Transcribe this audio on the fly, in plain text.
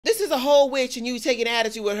a whole witch and you take an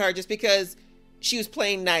attitude with her just because she was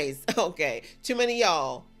plain nice. Okay, too many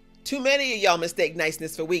of y'all mistake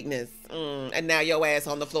niceness for weakness. And now your ass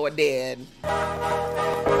on the floor dead.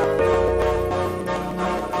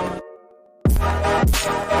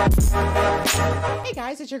 Hey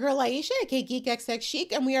guys, it's your girl Aisha, aka Geek XX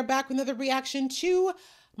Chic, and we are back with another reaction to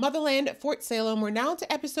Motherland, Fort Salem. We're now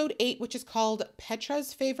to episode 8, which is called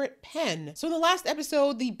Petra's Favorite Pen. So in the last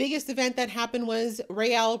episode, the biggest event that happened was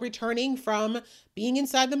Raelle returning from being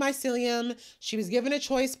inside the mycelium. She was given a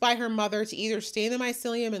choice by her mother to either stay in the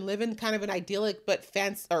mycelium and live in kind of an idyllic but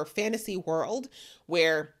fantasy world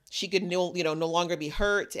where she could no longer be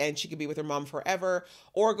hurt and she could be with her mom forever,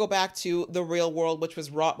 or go back to the real world, which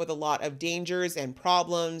was wrought with a lot of dangers and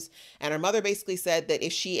problems. And her mother basically said that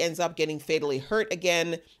if she ends up getting fatally hurt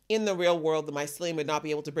again in the real world, the mycelium would not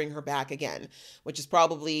be able to bring her back again, which is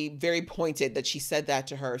probably very pointed that she said that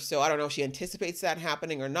to her. So I don't know if she anticipates that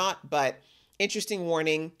happening or not, but interesting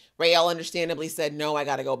warning. Raelle understandably said, no, I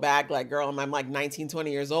got to go back. Like, girl, I'm like 19,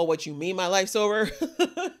 20 years old. What you mean my life's over?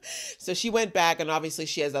 So she went back, and obviously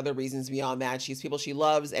she has other reasons beyond that. She's people she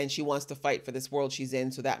loves and she wants to fight for this world she's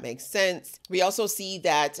in. So that makes sense. We also see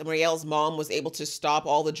that Raelle's mom was able to stop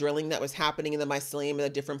all the drilling that was happening in the mycelium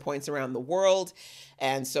at different points around the world.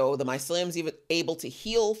 And so the mycelium's even able to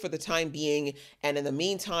heal for the time being. And in the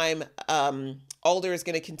meantime, Alder is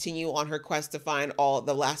going to continue on her quest to find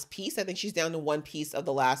the last piece. I think she's down to one piece of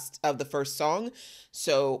the first song.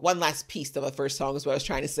 So one last piece of the first song is what I was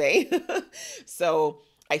trying to say. So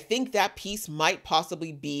I think that piece might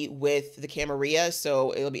possibly be with the Camarilla.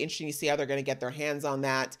 So it'll be interesting to see how they're going to get their hands on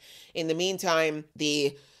that. In the meantime,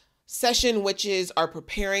 the Session witches are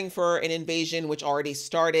preparing for an invasion, which already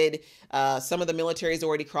started. Some of the military has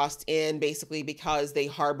already crossed in, basically because they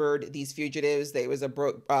harbored these fugitives. There was a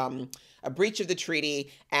breach of the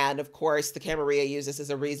treaty, and of course, the Camarilla used this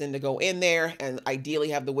as a reason to go in there and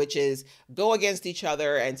ideally have the witches go against each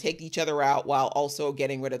other and take each other out while also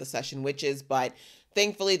getting rid of the Session witches. But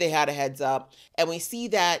thankfully, they had a heads up, and we see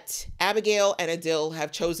that Abigail and Adil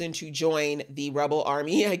have chosen to join the rebel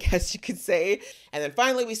army, I guess you could say. And then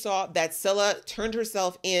finally, we saw that Scylla turned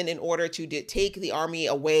herself in order to take the army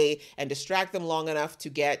away and distract them long enough to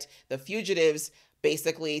get the fugitives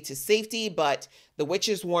basically to safety. But the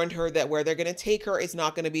witches warned her that where they're going to take her is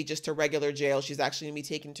not going to be just a regular jail. She's actually going to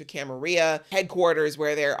be taken to Camarilla headquarters,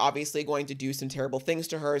 where they're obviously going to do some terrible things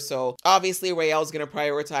to her. So obviously Raelle is going to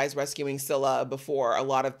prioritize rescuing Scylla before a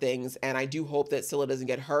lot of things. And I do hope that Scylla doesn't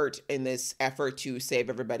get hurt in this effort to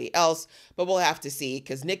save everybody else, but we'll have to see,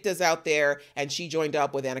 because Nicta's out there and she joined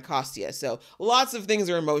up with Anacostia. So lots of things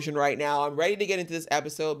are in motion right now. I'm ready to get into this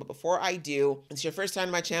episode, but before I do, if it's your first time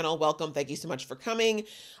to my channel, welcome. Thank you so much for coming.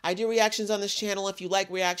 I do reactions on this channel. If you like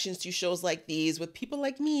reactions to shows like these with people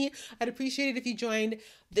like me, I'd appreciate it if you joined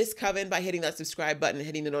this coven by hitting that subscribe button and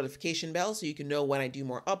hitting the notification bell so you can know when I do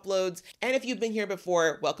more uploads. And if you've been here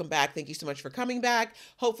before, welcome back. Thank you so much for coming back.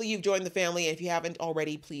 Hopefully you've joined the family. And if you haven't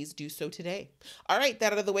already, please do so today. All right,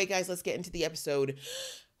 that out of the way, guys, let's get into the episode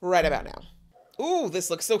right about now. Ooh, this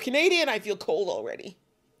looks so Canadian. I feel cold already.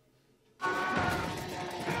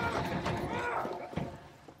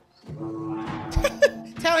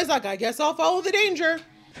 Tally's like, I guess I'll follow the danger.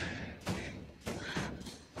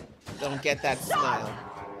 Don't get that smile.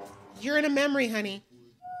 You're in a memory, honey.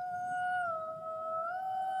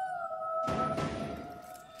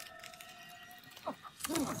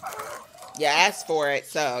 You asked for it,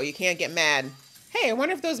 so you can't get mad. Hey, I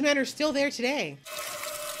wonder if those men are still there today.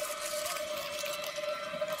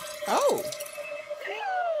 Oh.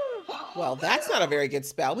 Well, that's not a very good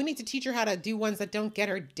spell. We need to teach her how to do ones that don't get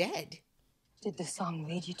her dead. Did the song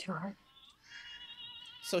lead you to her?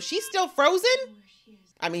 So she's still frozen?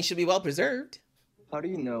 I mean, she'll be well preserved. How do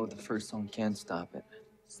you know the first song can't stop it?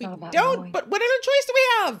 We don't, but what other choice do we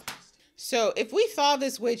have? So if we thaw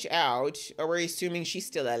this witch out, are we assuming she's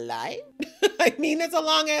still alive? I mean, that's a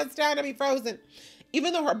long ass time to be frozen.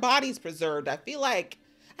 Even though her body's preserved, I feel like,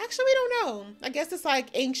 actually, we don't know. I guess it's like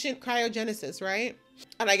ancient cryogenesis, right?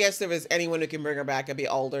 And I guess if there's anyone who can bring her back, it'd be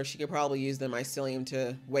Alder. She could probably use the mycelium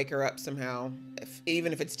to wake her up somehow,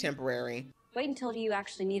 even if it's temporary. Wait until you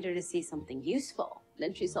actually need her to see something useful.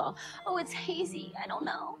 Then she saw, oh, it's hazy. I don't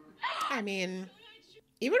know. I mean,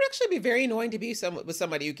 it would actually be very annoying to be with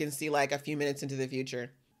somebody who can see like a few minutes into the future.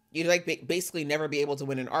 You'd like basically never be able to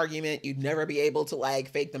win an argument. You'd never be able to like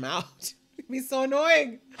fake them out. It'd be so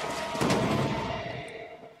annoying.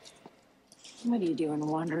 What are you doing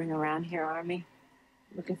wandering around here, Army?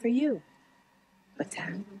 Looking for you. What's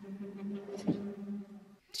that? Did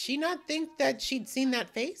she not think that she'd seen that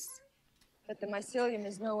face? But the mycelium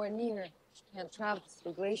is nowhere near. Can't travel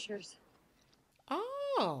through glaciers.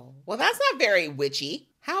 Oh, Well, that's not very witchy.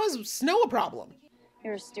 How is snow a problem?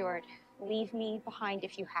 You're a steward. Leave me behind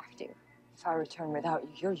if you have to. If I return without you,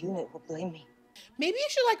 your unit will blame me. Maybe you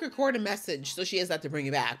should like record a message so she has that to bring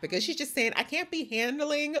you back, because she's just saying, I can't be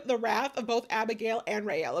handling the wrath of both Abigail and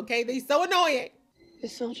Rael, okay? They're so annoying. The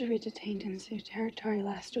soldier we detained in Sioux territory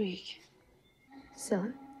last week.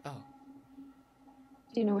 Scylla? Oh.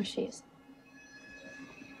 Do you know where she is?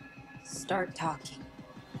 Start talking.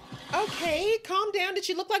 Okay, calm down. Did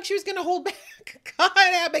she look like she was gonna hold back? God,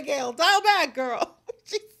 Abigail, dial back, girl.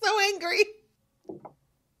 She's so angry.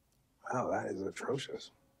 Wow, that is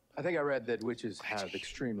atrocious. I think I read that witches have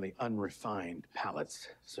extremely unrefined palates,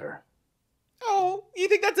 sir. Oh, you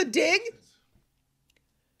think that's a dig?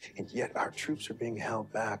 And yet our troops are being held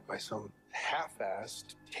back by some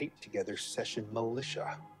half-assed, taped-together session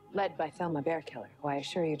militia. Led by Thelma Bearkiller, who I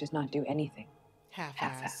assure you does not do anything.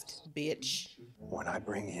 Half-assed, bitch. When I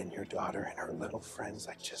bring in your daughter and her little friends,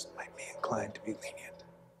 I just might be inclined to be lenient.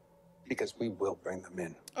 Because we will bring them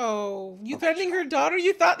in. Oh, you threatening her daughter?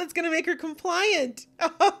 You thought that's gonna make her compliant.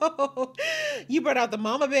 Oh, you brought out the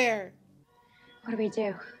mama bear. What do we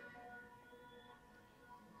do?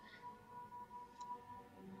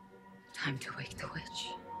 Time to wake the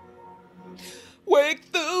witch.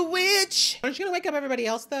 Wake the witch! Aren't you gonna wake up everybody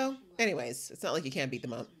else, though? Anyways, it's not like you can't beat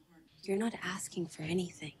them up. You're not asking for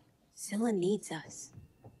anything. Scylla needs us.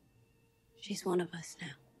 She's one of us now.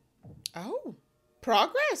 Oh,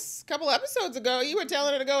 progress. A couple episodes ago, you were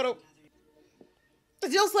telling her to go to...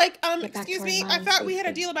 Jill's like, excuse me, I thought we had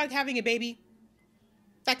a deal about having a baby.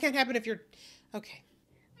 That can't happen if you're... Okay.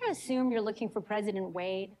 I assume you're looking for President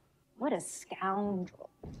Wade. What a scoundrel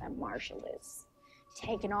that Marshall is.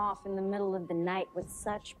 Taken off in the middle of the night with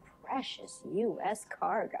such precious U.S.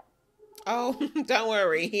 cargo. Oh, don't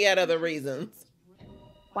worry. He had other reasons.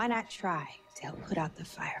 Why not try to help put out the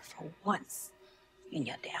fire for once in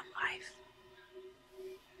your damn life?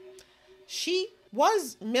 She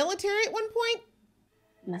was military at one point?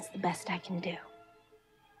 And that's the best I can do.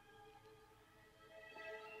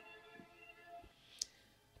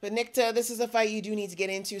 But Nikta, this is a fight you do need to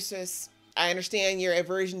get into, sis. I understand your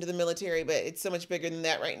aversion to the military, but it's so much bigger than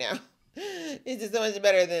that right now. It's just so much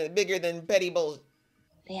bigger than petty bullshit.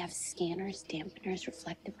 They have scanners, dampeners,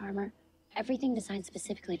 reflective armor. Everything designed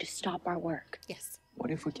specifically to stop our work. Yes.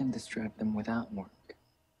 What if we can distract them without work?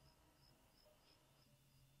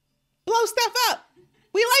 Blow stuff up.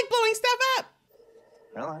 We like blowing stuff up.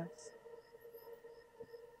 Relax.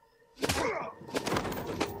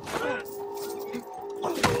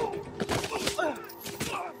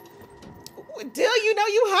 Dill, you know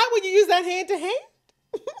you hot when you use that hand to hand?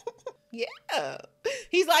 Yeah.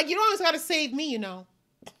 He's like, you don't always gotta save me, you know.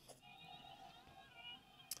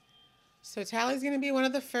 So Tally's gonna be one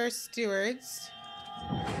of the first stewards.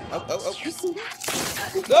 Oh. You see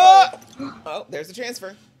that? Oh, there's the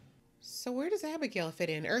transfer. So where does Abigail fit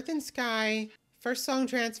in? Earth and Sky, first song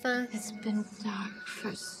transfer. It's been dark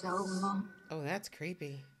for so long. Oh, that's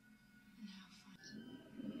creepy.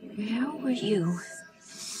 Where were you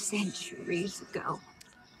centuries ago?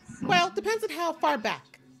 Well, depends on how far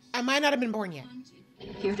back. I might not have been born yet.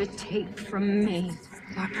 Here to take from me,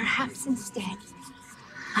 or perhaps instead,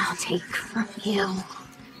 I'll take from you.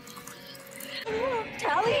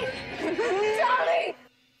 Tally! Tally!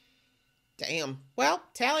 Damn. Well,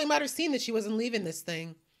 Tally might have seen that she wasn't leaving this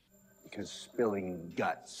thing. Because spilling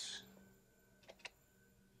guts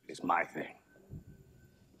is my thing.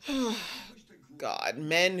 God,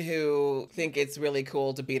 men who think it's really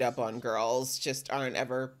cool to beat up on girls just aren't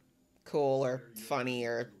ever cool or funny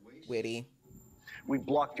or witty. We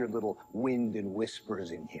blocked your little wind and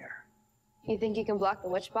whispers in here. You think you can block the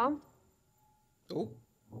witch bomb? Oh.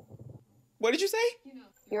 What did you say?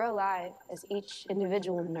 You're alive as each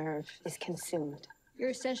individual nerve is consumed. You're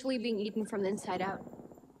essentially being eaten from the inside out.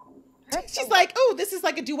 She's like, oh, this is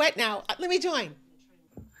like a duet now. Let me join.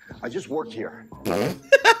 I just work here.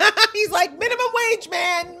 He's like, minimum wage,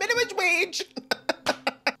 man. Minimum wage.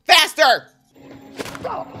 Faster.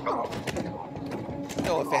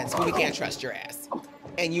 No offense, but we can't trust your ass.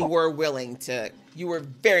 And you were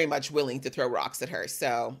very much willing to throw rocks at her.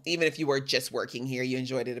 So even if you were just working here, you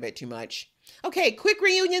enjoyed it a bit too much. Okay, quick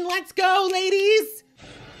reunion. Let's go, ladies.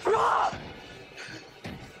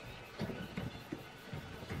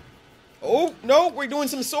 Oh, no, we're doing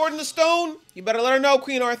some sword in the stone. You better let her know,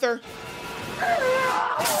 Queen Arthur.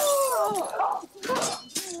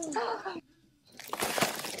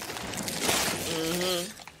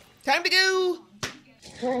 Time to go.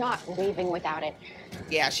 We're not leaving without it.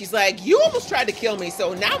 Yeah, she's like, you almost tried to kill me,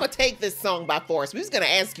 so now I'm gonna take this song by force. We're just gonna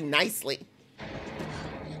ask you nicely.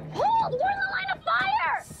 Hold! We're in the line of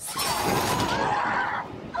fire!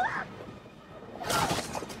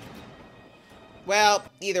 Well,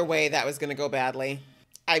 either way, that was gonna go badly.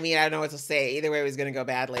 I mean, I don't know what to say. Either way, it was gonna go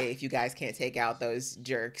badly if you guys can't take out those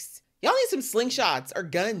jerks. Y'all need some slingshots or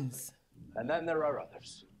guns. And then there are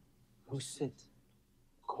others who sit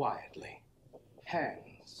quietly,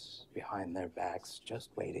 hands behind their backs, just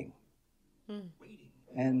waiting.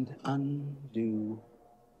 And undo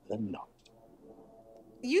the knot.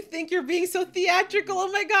 You think you're being so theatrical?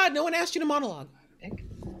 Oh my God, no one asked you to monologue. Vic,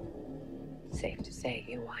 safe to say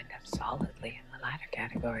you wind up solidly in the latter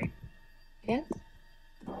category. Yes?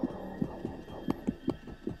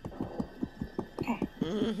 Okay.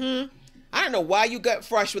 Mm-hmm. I don't know why you got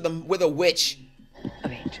fresh with a witch.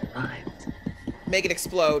 Of ancient lives. Make it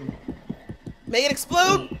explode. Make it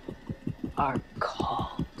explode! We are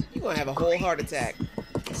called. You're gonna have a whole heart attack.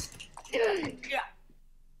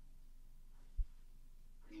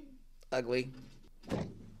 Ugly.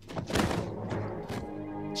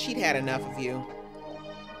 She'd had enough of you.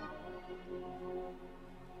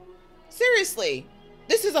 Seriously,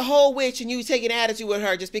 this is a whole witch and you take an attitude with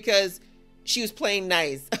her just because she was playing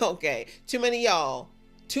nice. Okay, too many of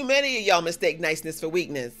y'all mistake niceness for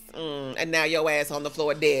weakness. And now your ass on the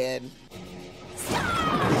floor dead.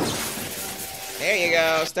 There you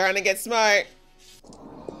go, starting to get smart.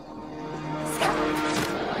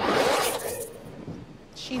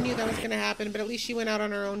 She knew that was gonna happen, but at least she went out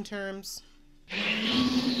on her own terms.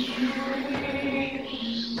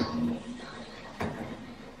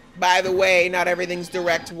 By the way, not everything's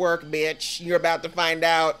direct work, bitch. You're about to find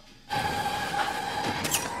out.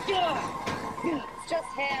 It's just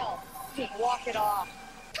hell. Walk it off.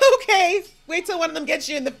 Okay, wait till one of them gets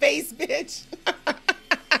you in the face, bitch.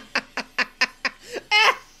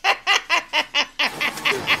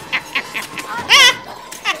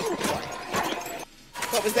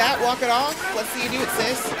 What was that? Walk it off? Let's see you do it,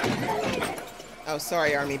 sis. Oh,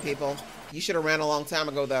 sorry, army people. You should have ran a long time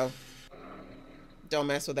ago, though. Don't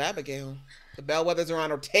mess with Abigail. The bellwethers are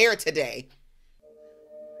on her tear today.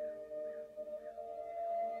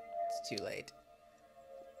 It's too late.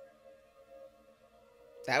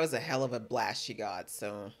 That was a hell of a blast she got,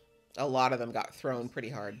 so a lot of them got thrown pretty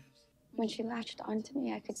hard. When she latched onto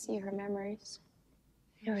me, I could see her memories.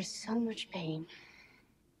 There was so much pain.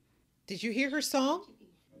 Did you hear her song?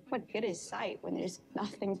 What good is sight when there's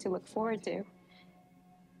nothing to look forward to?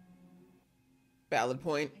 Valid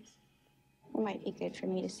point. It might be good for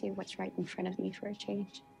me to see what's right in front of me for a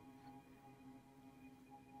change.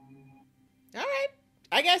 All right,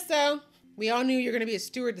 I guess so. We all knew you were going to be a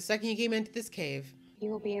steward the second you came into this cave. You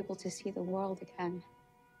will be able to see the world again.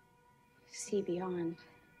 See beyond.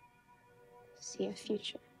 See a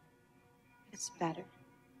future. It's better.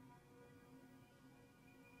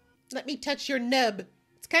 Let me touch your nub.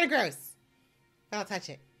 It's kind of gross, but I'll touch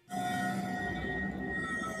it.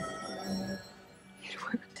 It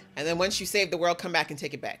worked. And then once you save the world, come back and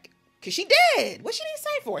take it back. Because she did. What she need to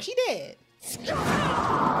say for? She did.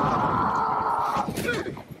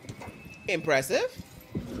 Impressive.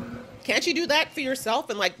 Can't you do that for yourself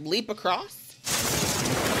and, like, leap across?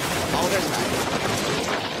 Oh, there's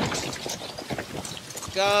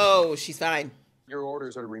time. Go. She's fine. Your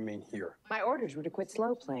orders are to remain here. My orders were to quit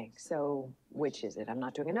slow playing, so which is it? I'm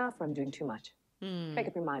not doing enough or I'm doing too much? Make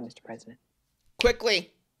up your mind, Mr. President.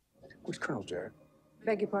 Quickly. Who's Colonel Jared?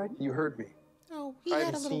 Beg your pardon? You heard me. Oh, he I had a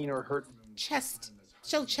haven't little seen or heard. chest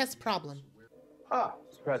problem. Ah,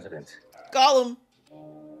 Mr. President. Gollum.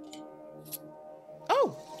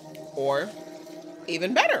 Oh. Or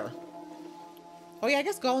even better. Oh yeah, I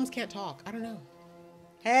guess golems can't talk. I don't know.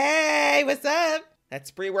 Hey, what's up? That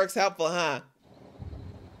spree work's helpful, huh?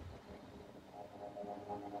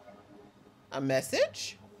 A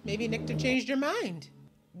message? Maybe Nictor changed your mind.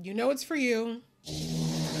 You know it's for you.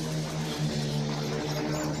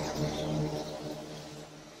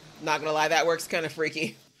 Not gonna lie, that works kind of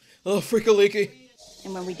freaky. Oh, freak-a-leaky.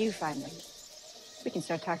 And when we do find them, we can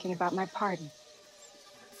start talking about my pardon.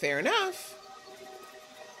 Fair enough.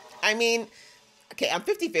 I mean, okay, I'm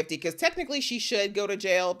 50-50 because technically she should go to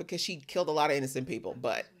jail because she killed a lot of innocent people,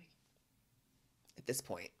 but at this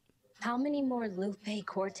point. How many more Lupe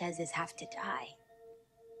Cortezes have to die?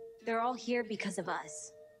 They're all here because of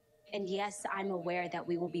us. And yes, I'm aware that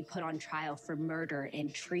we will be put on trial for murder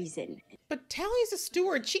and treason. But Tally's a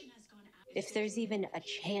steward. If there's even a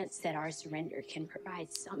chance that our surrender can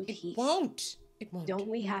provide some peace. It won't. Don't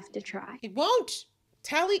we have to try? It won't.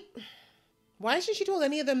 Tally, why hasn't she told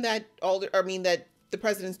any of them that that the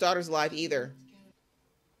president's daughter's alive either?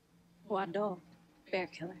 Wado, bear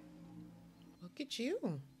killer. Look at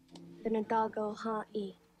you. The Nadago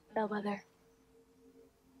Ha'i, bellwether.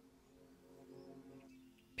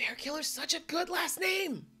 Bear killer's such a good last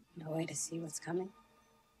name. No way to see what's coming.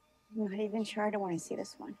 I'm not even sure I don't want to see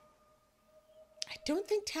this one. I don't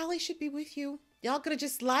think Tally should be with you. Y'all could have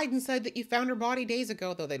just lied and said that you found her body days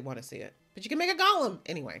ago, though they'd want to see it. But you can make a golem.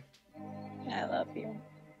 Anyway. I love you.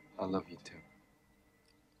 I love you too.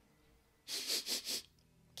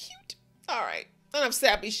 Cute. All right. Enough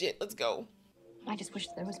sappy shit. Let's go. I just wish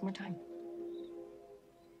there was more time.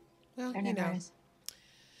 Well, There you never know. is.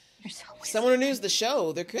 There's always Someone who knows the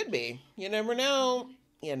show, there could be. You never know.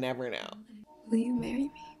 You never know. Will you marry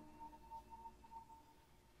me?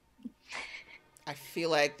 I feel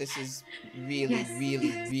like this is really,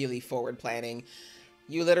 Yes. really forward planning.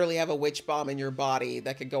 You literally have a witch bomb in your body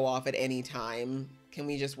that could go off at any time. Can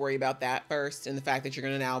we just worry about that first? And the fact that you're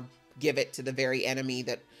going to now give it to the very enemy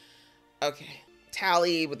that... Okay.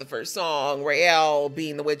 Tally with the first song, Rael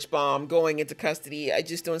being the witch bomb, going into custody. I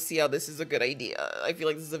just don't see how this is a good idea. I feel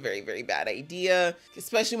like this is a very, very bad idea.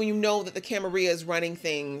 Especially when you know that the Camarilla is running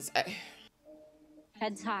things.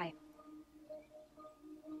 Heads high.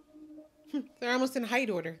 They're almost in height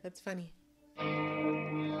order. That's funny.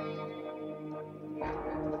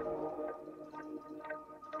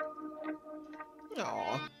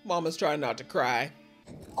 Aw, Mama's trying not to cry.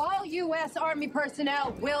 All U.S. Army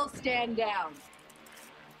personnel will stand down.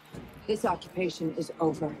 This occupation is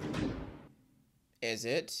over. Is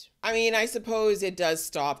it? I mean, I suppose it does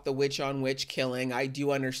stop the witch on witch killing. I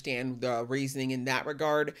do understand the reasoning in that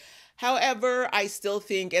regard. However, I still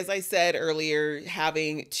think, as I said earlier,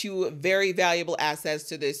 having two very valuable assets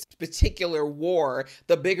to this particular war,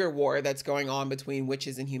 the bigger war that's going on between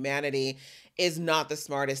witches and humanity, is not the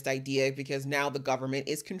smartest idea, because now the government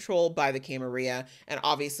is controlled by the Camarilla, and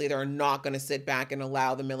obviously they're not going to sit back and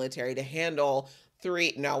allow the military to handle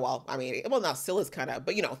three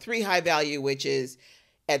high value witches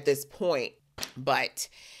at this point. But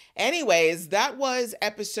anyways, that was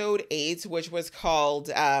episode 8, which was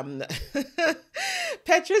called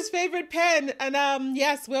Petra's Favorite Pen. And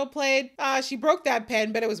yes, well played. She broke that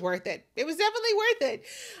pen, but it was worth it. It was definitely worth it.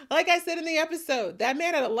 Like I said in the episode, that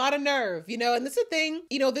man had a lot of nerve, and this is the thing,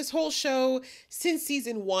 this whole show since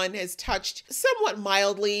season 1 has touched somewhat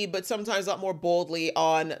mildly, but sometimes a lot more boldly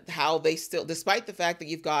on how they still, despite the fact that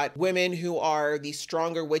you've got women who are the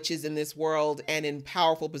stronger witches in this world and in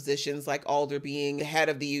powerful positions, like Alder being the head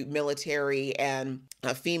of the military and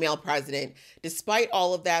a female president, despite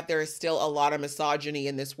all of that, there is still a lot of misogyny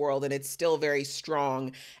in this world, and it's still very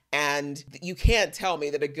strong. And you can't tell me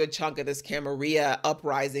that a good chunk of this Camarilla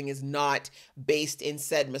uprising is not based in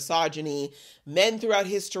said misogyny. Men throughout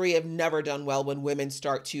history have never done well when women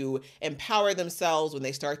start to empower themselves, when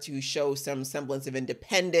they start to show some semblance of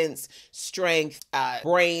independence, strength,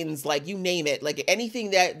 brains, like you name it. Like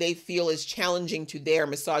anything that they feel is challenging to their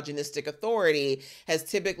misogynistic authority has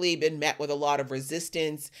typically been met with a lot of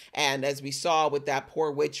resistance. And as we saw with that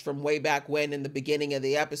poor witch from way back when in the beginning of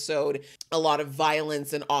the episode, a lot of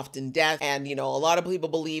violence and often death. And, a lot of people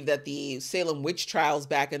believe that the Salem witch trials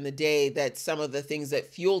back in the day, that some of the things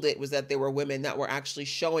that fueled it was that there were women that were actually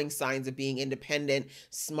showing signs of being independent,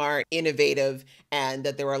 smart, innovative, and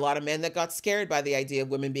that there were a lot of men that got scared by the idea of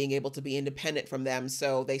women being able to be independent from them.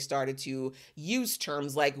 So they started to use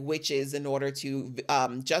terms like witches in order to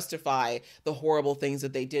justify the horrible things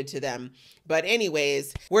that they did to them. But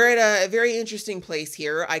anyways, we're at a very interesting place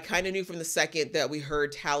here. I kind of knew from the second that we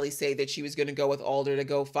heard Tally say that she was going to go with Alder to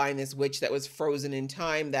go find this witch that was frozen in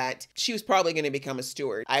time, that she was probably going to become a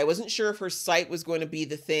steward. I wasn't sure if her sight was going to be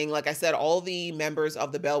the thing. Like I said, all the members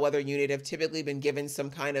of the Bellwether unit have typically been given some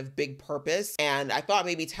kind of big purpose. And I thought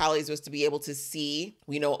maybe Tally's was to be able to see,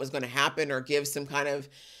 what was going to happen, or give some kind of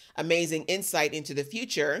amazing insight into the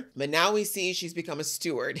future. But now we see she's become a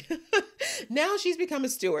steward. Now she's become a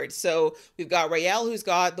steward. So we've got Rael, who's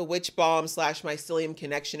got the witch bomb / mycelium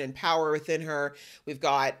connection and power within her. We've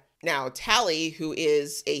got now Tally, who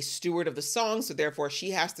is a steward of the song, so therefore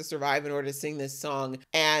she has to survive in order to sing this song.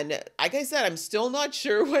 And like I said, I'm still not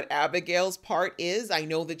sure what Abigail's part is. I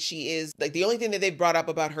know that she is, the only thing that they've brought up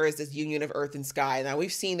about her is this union of earth and sky. Now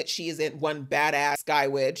we've seen that she is one badass sky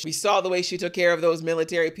witch. We saw the way she took care of those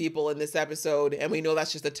military people in this episode, and we know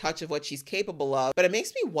that's just a touch of what she's capable of. But it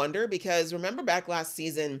makes me wonder, because remember back last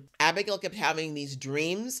season, Abigail kept having these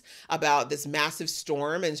dreams about this massive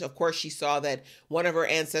storm. And of course she saw that one of her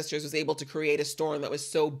ancestors was able to create a storm that was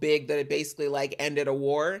so big that it basically ended a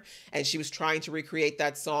war. And she was trying to recreate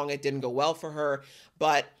that song. It didn't go well for her,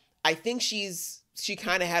 but I think she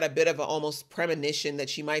kind of had a bit of an almost premonition that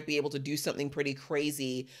she might be able to do something pretty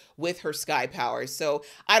crazy with her sky powers. So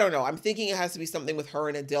I don't know. I'm thinking it has to be something with her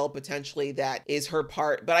and Adil potentially that is her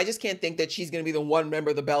part, but I just can't think that she's going to be the one member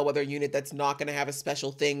of the Bellwether unit that's not going to have a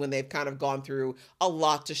special thing when they've kind of gone through a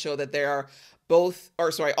lot to show that they are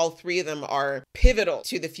all three of them are pivotal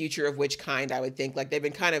to the future of Which Kind, I would think. Like, they've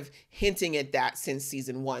been kind of hinting at that since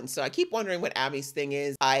season 1. So I keep wondering what Abby's thing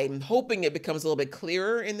is. I'm hoping it becomes a little bit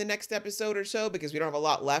clearer in the next episode or so, because we don't have a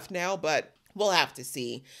lot left now, but we'll have to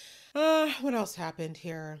see. What else happened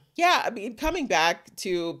here? Yeah, I mean, coming back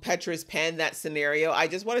to Petra's pen, that scenario, I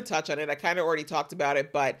just want to touch on it. I kind of already talked about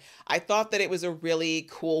it, but I thought that it was a really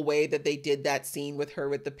cool way that they did that scene with her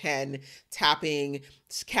with the pen, tapping,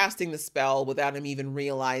 casting the spell without him even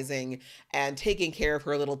realizing, and taking care of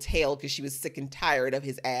her little tail because she was sick and tired of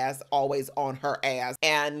his ass, always on her ass.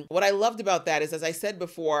 And what I loved about that is, as I said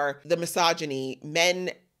before, the misogyny,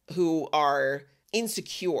 men who are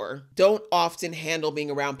insecure don't often handle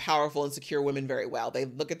being around powerful, insecure women very well. They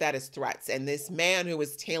look at that as threats. And this man who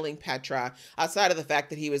was tailing Petra, outside of the fact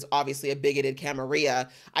that he was obviously a bigoted Camarilla,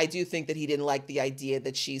 I do think that he didn't like the idea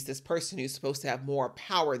that she's this person who's supposed to have more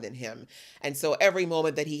power than him. And so every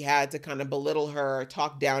moment that he had to kind of belittle her,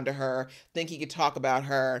 talk down to her, think he could talk about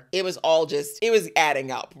her, it was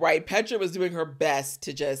adding up, right? Petra was doing her best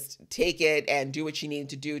to just take it and do what she needed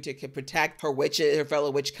to do to protect her witches, her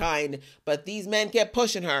fellow witch kind. But these men kept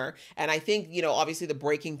pushing her. And I think, obviously the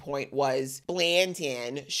breaking point was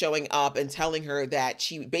Blanton showing up and telling her that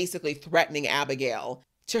she basically threatening Abigail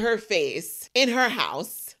to her face in her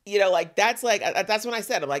house. That's when I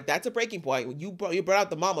said, I'm like, that's a breaking point. You brought out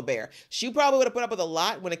the mama bear. She probably would have put up with a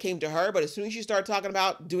lot when it came to her, but as soon as you start talking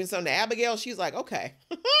about doing something to Abigail, she's like, okay,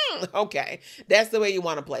 okay, that's the way you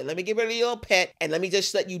want to play. Let me give her a little pet, and let me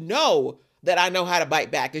just let you know that I know how to bite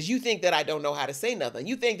back, because you think that I don't know how to say nothing.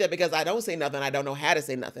 You think that because I don't say nothing, I don't know how to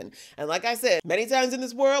say nothing. And like I said, many times in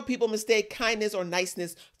this world, people mistake kindness or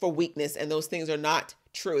niceness for weakness, and those things are not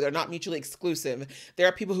true. They're not mutually exclusive. There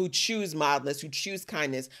are people who choose mildness, who choose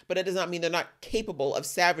kindness, but it does not mean they're not capable of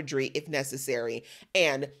savagery if necessary.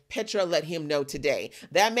 And Petra let him know today.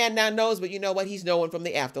 That man now knows, but you know what? He's knowing from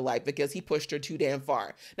the afterlife because he pushed her too damn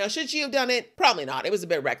far. Now, should she have done it? Probably not. It was a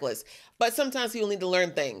bit reckless. But sometimes people need to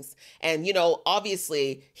learn things. And,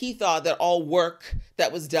 obviously, he thought that all work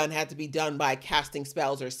that was done had to be done by casting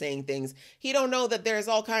spells or saying things. He don't know that there's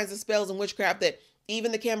all kinds of spells and witchcraft that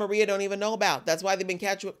even the Camarilla don't even know about. That's why they've been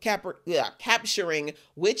capturing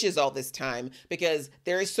witches all this time, because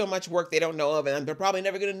there is so much work they don't know of, and they're probably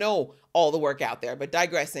never going to know all the work out there. But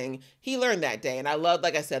digressing, he learned that day. And I love,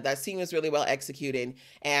 like I said, that scene was really well executed.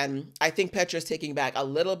 And I think Petra's taking back a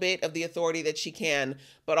little bit of the authority that she can,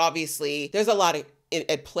 but obviously there's a lot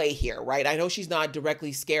at play here, right? I know she's not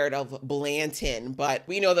directly scared of Blanton, but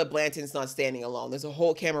we know that Blanton's not standing alone. There's a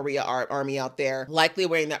whole Camarilla army out there, likely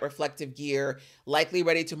wearing that reflective gear, likely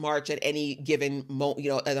ready to march at any given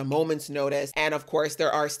at a moment's notice. And of course,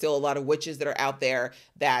 there are still a lot of witches that are out there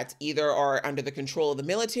that either are under the control of the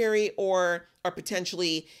military or are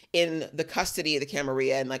potentially in the custody of the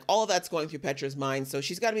Camarilla, and all of that's going through Petra's mind. So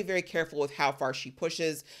she's got to be very careful with how far she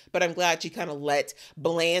pushes, but I'm glad she kind of let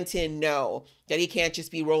Blanton know that he can't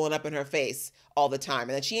just be rolling up in her face all the time,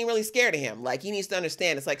 and that she ain't really scared of him. He needs to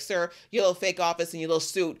understand, it's like, sir, your little fake office and your little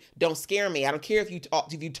suit don't scare me. I don't care if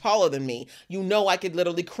you're taller than me. I could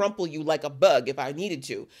literally crumple you like a bug if I needed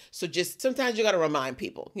to. So just sometimes you got to remind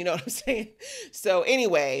people, you know what I'm saying? So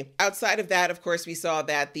anyway, outside of that, of course, we saw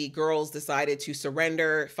that the girls decided to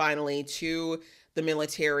surrender finally to the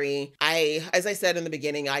military. As I said in the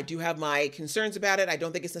beginning, I do have my concerns about it. I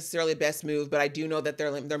don't think it's necessarily the best move, but I do know that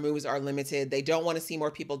their moves are limited. They don't want to see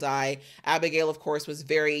more people die. Abigail, of course, was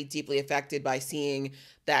very deeply affected by seeing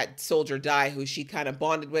that soldier die who she kind of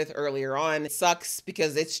bonded with earlier on. It sucks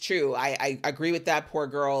because it's true. I agree with that poor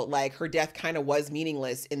girl. Her death kind of was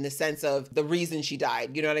meaningless in the sense of the reason she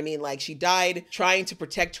died. You know what I mean? She died trying to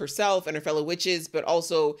protect herself and her fellow witches, but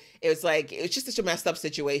also it was just such a messed up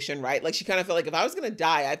situation, right? She kind of felt like if I was going to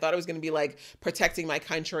die, I thought it was going to be protecting my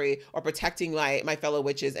country or protecting my fellow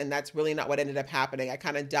witches. And that's really not what ended up happening. I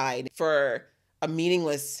kind of died for a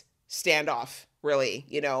meaningless standoff, really,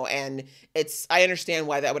 and I understand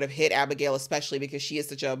why that would have hit Abigail, especially because she is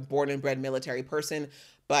such a born and bred military person.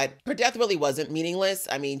 But her death really wasn't meaningless.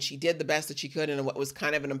 I mean, she did the best that she could in what was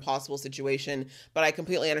kind of an impossible situation, but I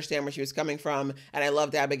completely understand where she was coming from. And I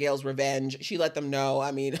loved Abigail's revenge. She let them know.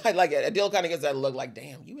 I mean, I like it. Adil kind of gets that look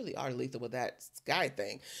damn, you really are lethal with that sky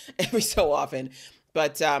thing every so often.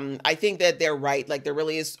 But I think that they're right. Like, there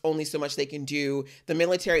really is only so much they can do. The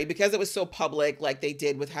military, because it was so public, like they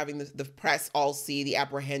did with having the press all see the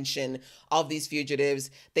apprehension of these fugitives,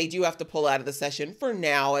 they do have to pull out of the session for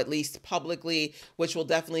now, at least publicly, which will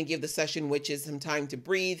definitely give the session witches some time to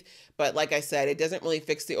breathe. But like I said, it doesn't really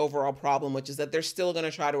fix the overall problem, which is that they're still going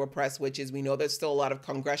to try to oppress witches. We know there's still a lot of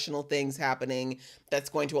congressional things happening that's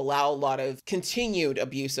going to allow a lot of continued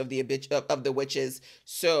abuse of the witches.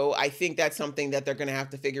 So I think that's something that they're going to have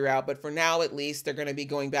to figure out. But for now, at least, they're going to be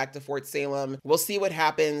going back to Fort Salem. We'll see what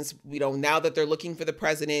happens. You know, now that they're looking for the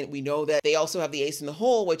president, we know that they also have the ace in the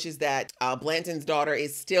hole, which is that Blanton's daughter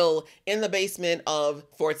is still in the basement of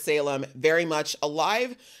Fort Salem, very much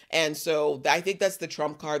alive. And so I think that's the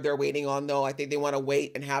trump card they're waiting on, though. I think they want to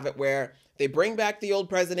wait and have it where they bring back the old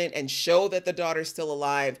president and show that the daughter's still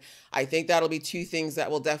alive. I think that'll be two things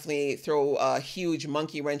that will definitely throw a huge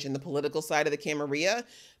monkey wrench in the political side of the Camarilla.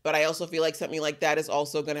 But I also feel like something like that is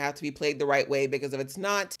also going to have to be played the right way, because if it's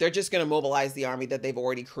not, they're just going to mobilize the army that they've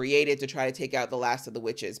already created to try to take out the last of the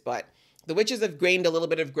witches. But the witches have gained a little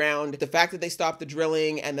bit of ground. The fact that they stopped the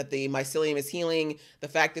drilling and that the mycelium is healing, the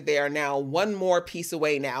fact that they are now one more piece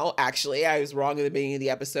away now. Actually, I was wrong at the beginning of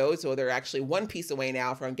the episode. So they're actually one piece away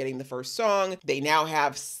now from getting the first song. They now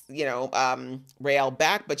have, you know, Rael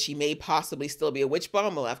back, but she may possibly still be a witch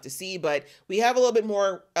bomb. We'll have to see. But we have a little bit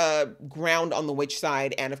more ground on the witch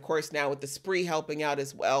side. And of course, now with the spree helping out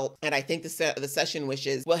as well. And I think the session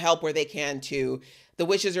wishes will help where they can too. The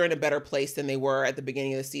witches are in a better place than they were at the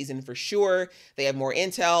beginning of the season for sure. They have more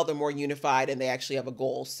intel, they're more unified, and they actually have a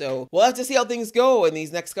goal. So we'll have to see how things go in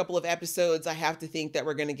these next couple of episodes. I have to think that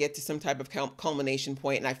we're going to get to some type of culmination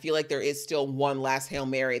point, and I feel like there is still one last Hail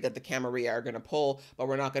Mary that the Camarilla are going to pull, but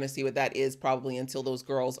we're not going to see what that is probably until those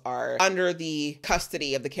girls are under the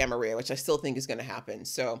custody of the Camarilla, which I still think is going to happen.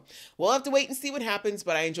 So we'll have to wait and see what happens,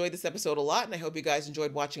 but I enjoyed this episode a lot, and I hope you guys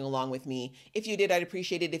enjoyed watching along with me. If you did, I'd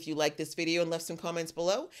appreciate it if you liked this video and left some comments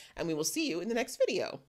below, and we will see you in the next video.